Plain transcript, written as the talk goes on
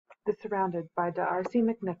The Surrounded by D'Arcy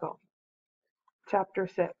McNickle. Chapter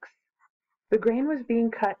 6. The grain was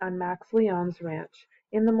being cut on Max Leon's ranch.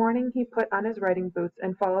 In the morning he put on his riding boots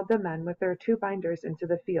and followed the men with their 2 binders into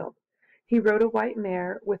the field. He rode a white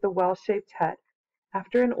mare with a well-shaped head.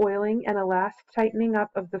 After an oiling and a last tightening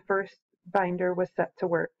up of the first binder was set to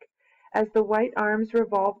work. As the white arms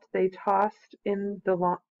revolved they tossed in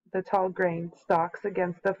the tall grain stalks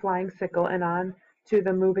against the flying sickle and on to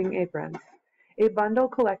the moving aprons. A bundle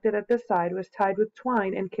collected at the side was tied with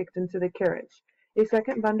twine and kicked into the carriage. A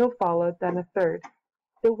second bundle followed, then a third.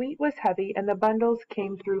 The wheat was heavy, and the bundles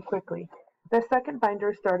came through quickly. The second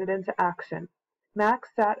binder started into action. Max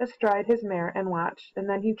sat astride his mare and watched, and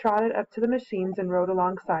then he trotted up to the machines and rode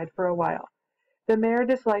alongside for a while. The mare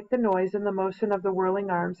disliked the noise and the motion of the whirling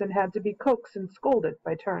arms and had to be coaxed and scolded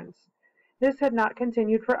by turns. This had not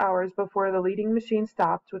continued for hours before the leading machine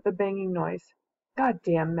stopped with a banging noise. "God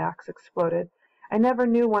damn!" Max exploded. "I never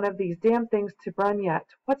knew one of these damn things to run yet.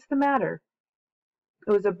 What's the matter?"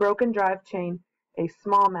 It was a broken drive chain, a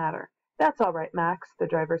small matter. "That's all right, Max," the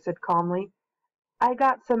driver said calmly. "I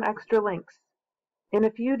got some extra links. In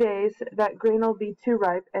a few days that grain'll be too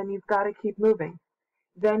ripe and you've got to keep moving."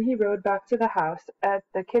 Then he rode back to the house. At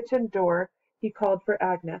the kitchen door he called for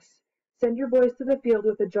Agnes. "Send your boys to the field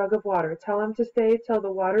with a jug of water. Tell 'em to stay till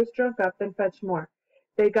the water's drunk up, then fetch more.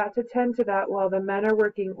 They got to tend to that while the men are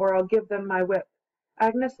working or I'll give them my whip."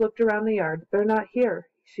 Agnes looked around the yard. "They're not here,"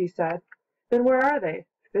 she said. "Then where are they?"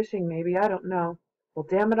 "Fishing, maybe. I don't know." "Well,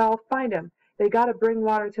 damn it, I'll find 'em. They got to bring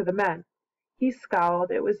water to the men." He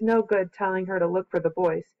scowled. It was no good telling her to look for the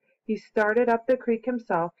boys. He started up the creek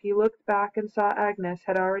himself. He looked back and saw Agnes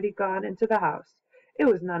had already gone into the house. It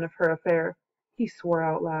was none of her affair. He swore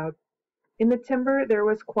out loud. In the timber there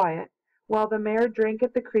was quiet. While the mare drank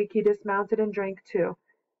at the creek he dismounted and drank too.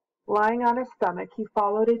 Lying on his stomach he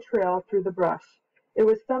followed a trail through the brush. It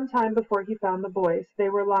was some time before he found the boys. They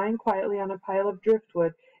were lying quietly on a pile of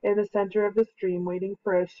driftwood in the center of the stream, waiting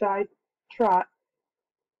for a shy trot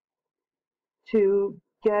to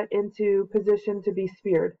get into position to be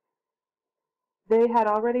speared. They had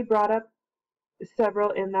already brought up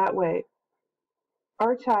several in that way.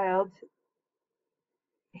 Our child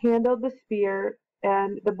handled the spear,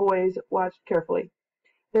 and the boys watched carefully.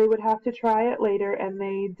 They would have to try it later, and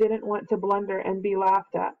they didn't want to blunder and be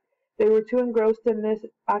laughed at. They were too engrossed in this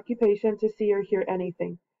occupation to see or hear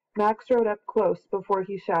anything. Max rode up close before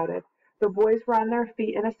he shouted. The boys were on their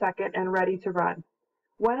feet in a second and ready to run.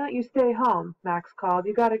 "Why don't you stay home?" Max called.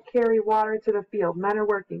 "You got to carry water to the field. Men are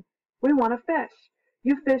working." "We want to fish."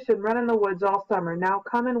 "You fish and run in the woods all summer. Now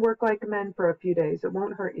come and work like men for a few days. It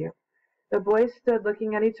won't hurt you." The boys stood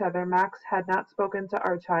looking at each other. Max had not spoken to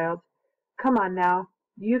our child. "Come on now.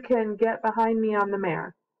 You can get behind me on the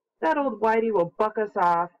mare." "That old whitey will buck us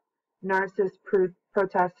off," Narcissus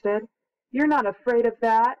protested. "You're not afraid of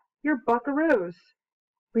that. You're buckaroos."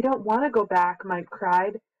 "We don't want to go back," Mike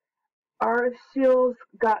cried. "Arciel's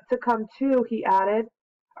got to come too," he added.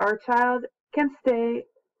 "Our child can stay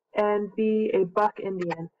and be a buck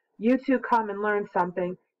Indian. You two come and learn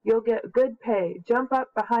something. You'll get good pay. Jump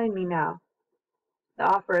up behind me now." The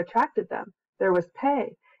offer attracted them. There was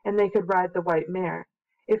pay, and they could ride the white mare.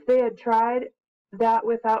 If they had tried that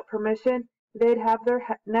without permission, they'd have their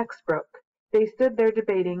necks broke. They stood there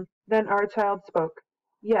debating. Then our child spoke.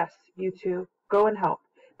 "Yes, you two, go and help.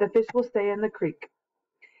 The fish will stay in the creek."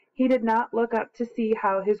 He did not look up to see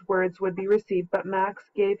how his words would be received, but Max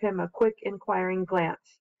gave him a quick, inquiring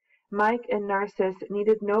glance. Mike and Narcissus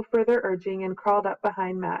needed no further urging and crawled up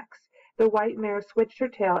behind Max. The white mare switched her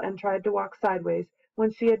tail and tried to walk sideways.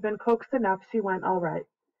 When she had been coaxed enough, she went all right.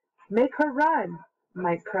 "Make her run!"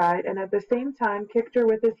 Mike cried, and at the same time kicked her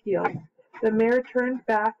with his heels. The mare turned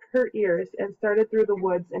back her ears and started through the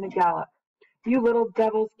woods in a gallop. "You little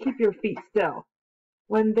devils, keep your feet still."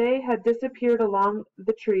 When they had disappeared along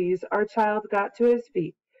the trees, our child got to his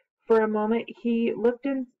feet. For a moment he looked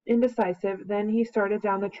indecisive, then he started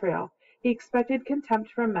down the trail. He expected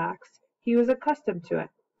contempt from Max. He was accustomed to it.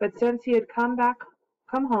 But since he had come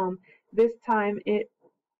home, this time it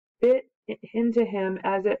bit into him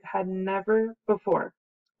as it had never before.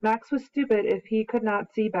 Max was stupid if he could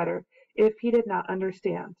not see better, if he did not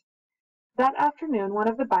understand. That afternoon one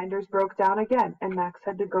of the binders broke down again, and Max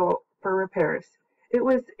had to go for repairs. It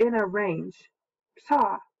was in a range.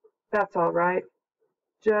 "Pshaw, that's all right."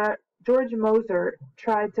 George Moser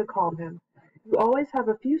tried to calm him. "You always have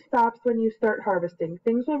a few stops when you start harvesting.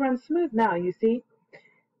 Things will run smooth now, you see."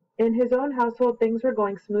 In his own household things were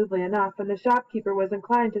going smoothly enough, and the shopkeeper was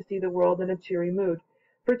inclined to see the world in a cheery mood.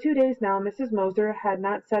 For 2 days now Mrs. Moser had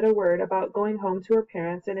not said a word about going home to her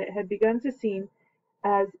parents, and it had begun to seem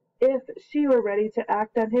as if she were ready to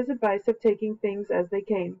act on his advice of taking things as they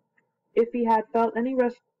came. If he had felt any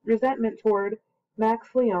resentment toward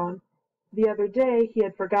Max Leone the other day, he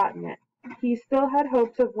had forgotten it. He still had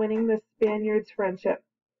hopes of winning the Spaniard's friendship.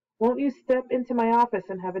 "Won't you step into my office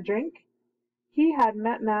and have a drink?" He had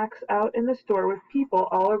met Max out in the store with people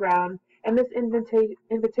all around, and this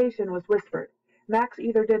invitation was whispered. Max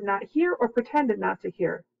either did not hear or pretended not to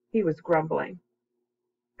hear. He was grumbling.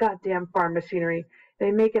 "Goddamn farm machinery.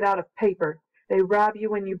 They make it out of paper. They rob you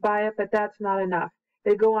when you buy it, but that's not enough.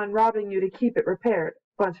 They go on robbing you to keep it repaired.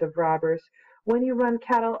 Bunch of robbers. When you run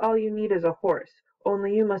cattle all you need is a horse,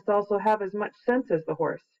 only you must also have as much sense as the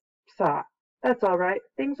horse. Pshaw! That's all right.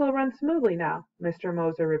 Things will run smoothly now." Mr.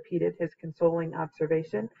 Moser repeated his consoling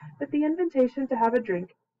observation, but the invitation to have a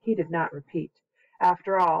drink he did not repeat.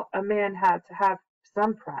 After all, a man had to have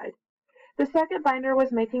some pride. The second binder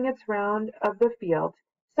was making its round of the field.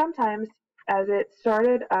 Sometimes, as it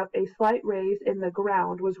started up, a slight raise in the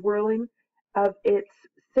ground was whirling of its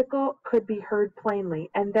sickle could be heard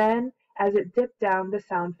plainly, and then, as it dipped down, the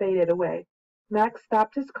sound faded away. Max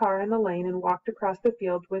stopped his car in the lane and walked across the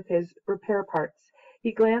field with his repair parts.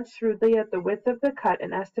 He glanced shrewdly at the width of the cut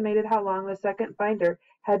and estimated how long the second binder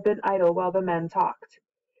had been idle while the men talked.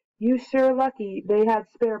 "You sure lucky they had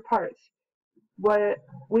spare parts. What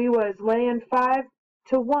we was layin'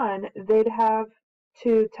 5-to-1 they'd have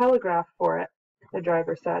to telegraph for it," the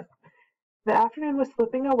driver said. The afternoon was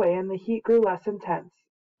slipping away and the heat grew less intense.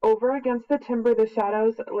 Over against the timber the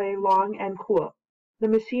shadows lay long and cool. The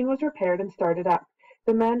machine was repaired and started up.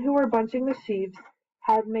 The men who were bunching the sheaves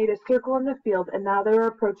had made a circle in the field, and now they were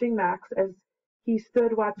approaching Max as he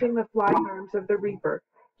stood watching the flying arms of the reaper.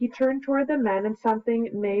 He turned toward the men, and something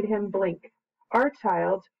made him blink. Our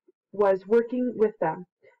child was working with them.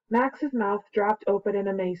 Max's mouth dropped open in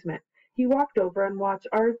amazement. He walked over and watched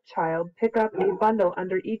our child pick up a bundle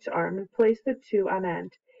under each arm and place the two on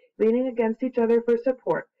end, leaning against each other for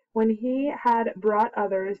support. When he had brought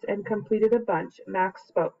others and completed a bunch, Max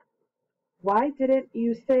spoke. "Why didn't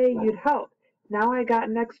you say you'd help? Now I got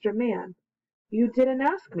an extra man." "You didn't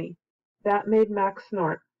ask me." That made Max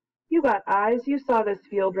snort. "You got eyes. You saw this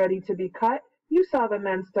field ready to be cut. You saw the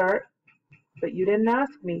men start. But you didn't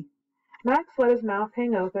ask me." Max let his mouth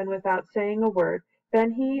hang open without saying a word.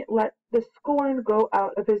 Then he let the scorn go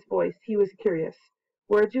out of his voice. He was curious.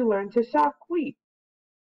 "Where'd you learn to shock wheat?"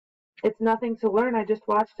 "It's nothing to learn. I just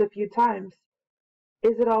watched a few times."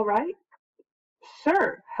 "Is it all right?"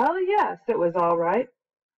 "Sure. Hell yes, it was all right."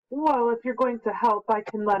 "Well, if you're going to help, I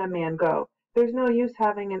can let a man go. There's no use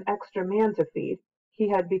having an extra man to feed." He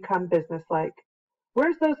had become businesslike.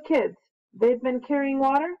 "Where's those kids? They've been carrying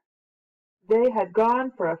water?" They had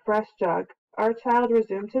gone for a fresh jug. Our child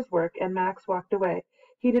resumed his work, and Max walked away.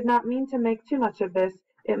 He did not mean to make too much of this.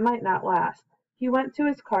 It might not last. He went to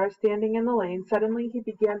his car standing in the lane. Suddenly he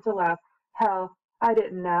began to laugh. "Hell, I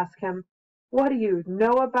didn't ask him. What do you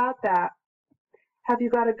know about that?" "Have you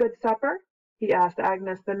got a good supper?" he asked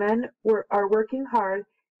Agnes. "The men are working hard,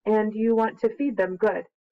 and you want to feed them good."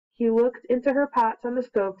 He looked into her pots on the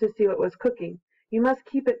stove to see what was cooking. "You must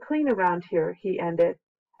keep it clean around here," he ended.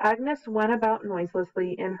 Agnes went about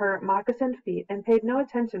noiselessly in her moccasined feet and paid no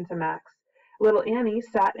attention to Max. Little Annie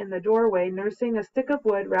sat in the doorway nursing a stick of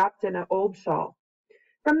wood wrapped in an old shawl.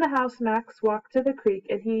 From the house Max walked to the creek,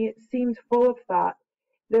 and he seemed full of thought.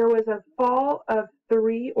 There was a fall of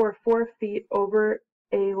 3 or 4 feet over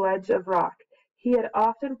a ledge of rock. He had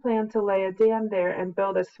often planned to lay a dam there and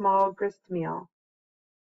build a small gristmill.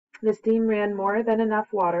 The steam ran more than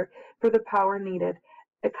enough water for the power needed.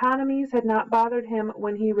 Economies had not bothered him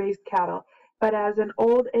when he raised cattle, but as an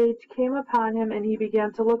old age came upon him and he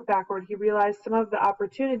began to look backward, he realized some of the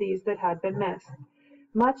opportunities that had been missed.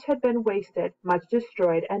 Much had been wasted, much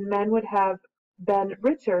destroyed, and men would have been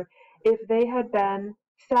richer if they had been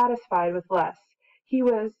satisfied with less. He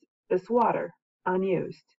was this water,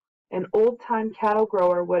 unused. An old-time cattle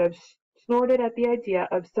grower would have snorted at the idea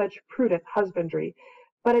of such prudent husbandry,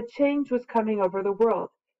 but a change was coming over the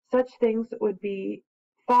world. Such things would be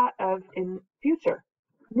thought of in future.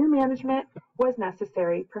 New management was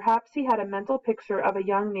necessary. Perhaps he had a mental picture of a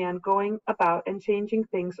young man going about and changing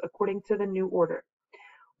things according to the new order.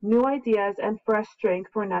 New ideas and fresh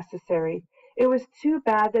strength were necessary. It was too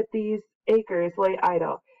bad that these acres lay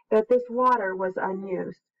idle, that this water was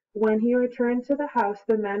unused. When he returned to the house,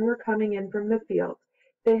 the men were coming in from the field.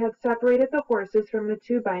 They had separated the horses from the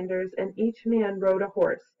 2 binders, and each man rode a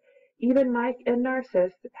horse. Even Mike and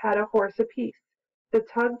Narcissus had a horse apiece. The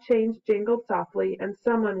tug chains jingled softly, and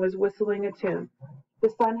someone was whistling a tune. The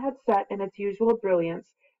sun had set in its usual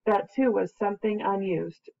brilliance. That, too, was something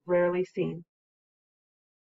unused, rarely seen.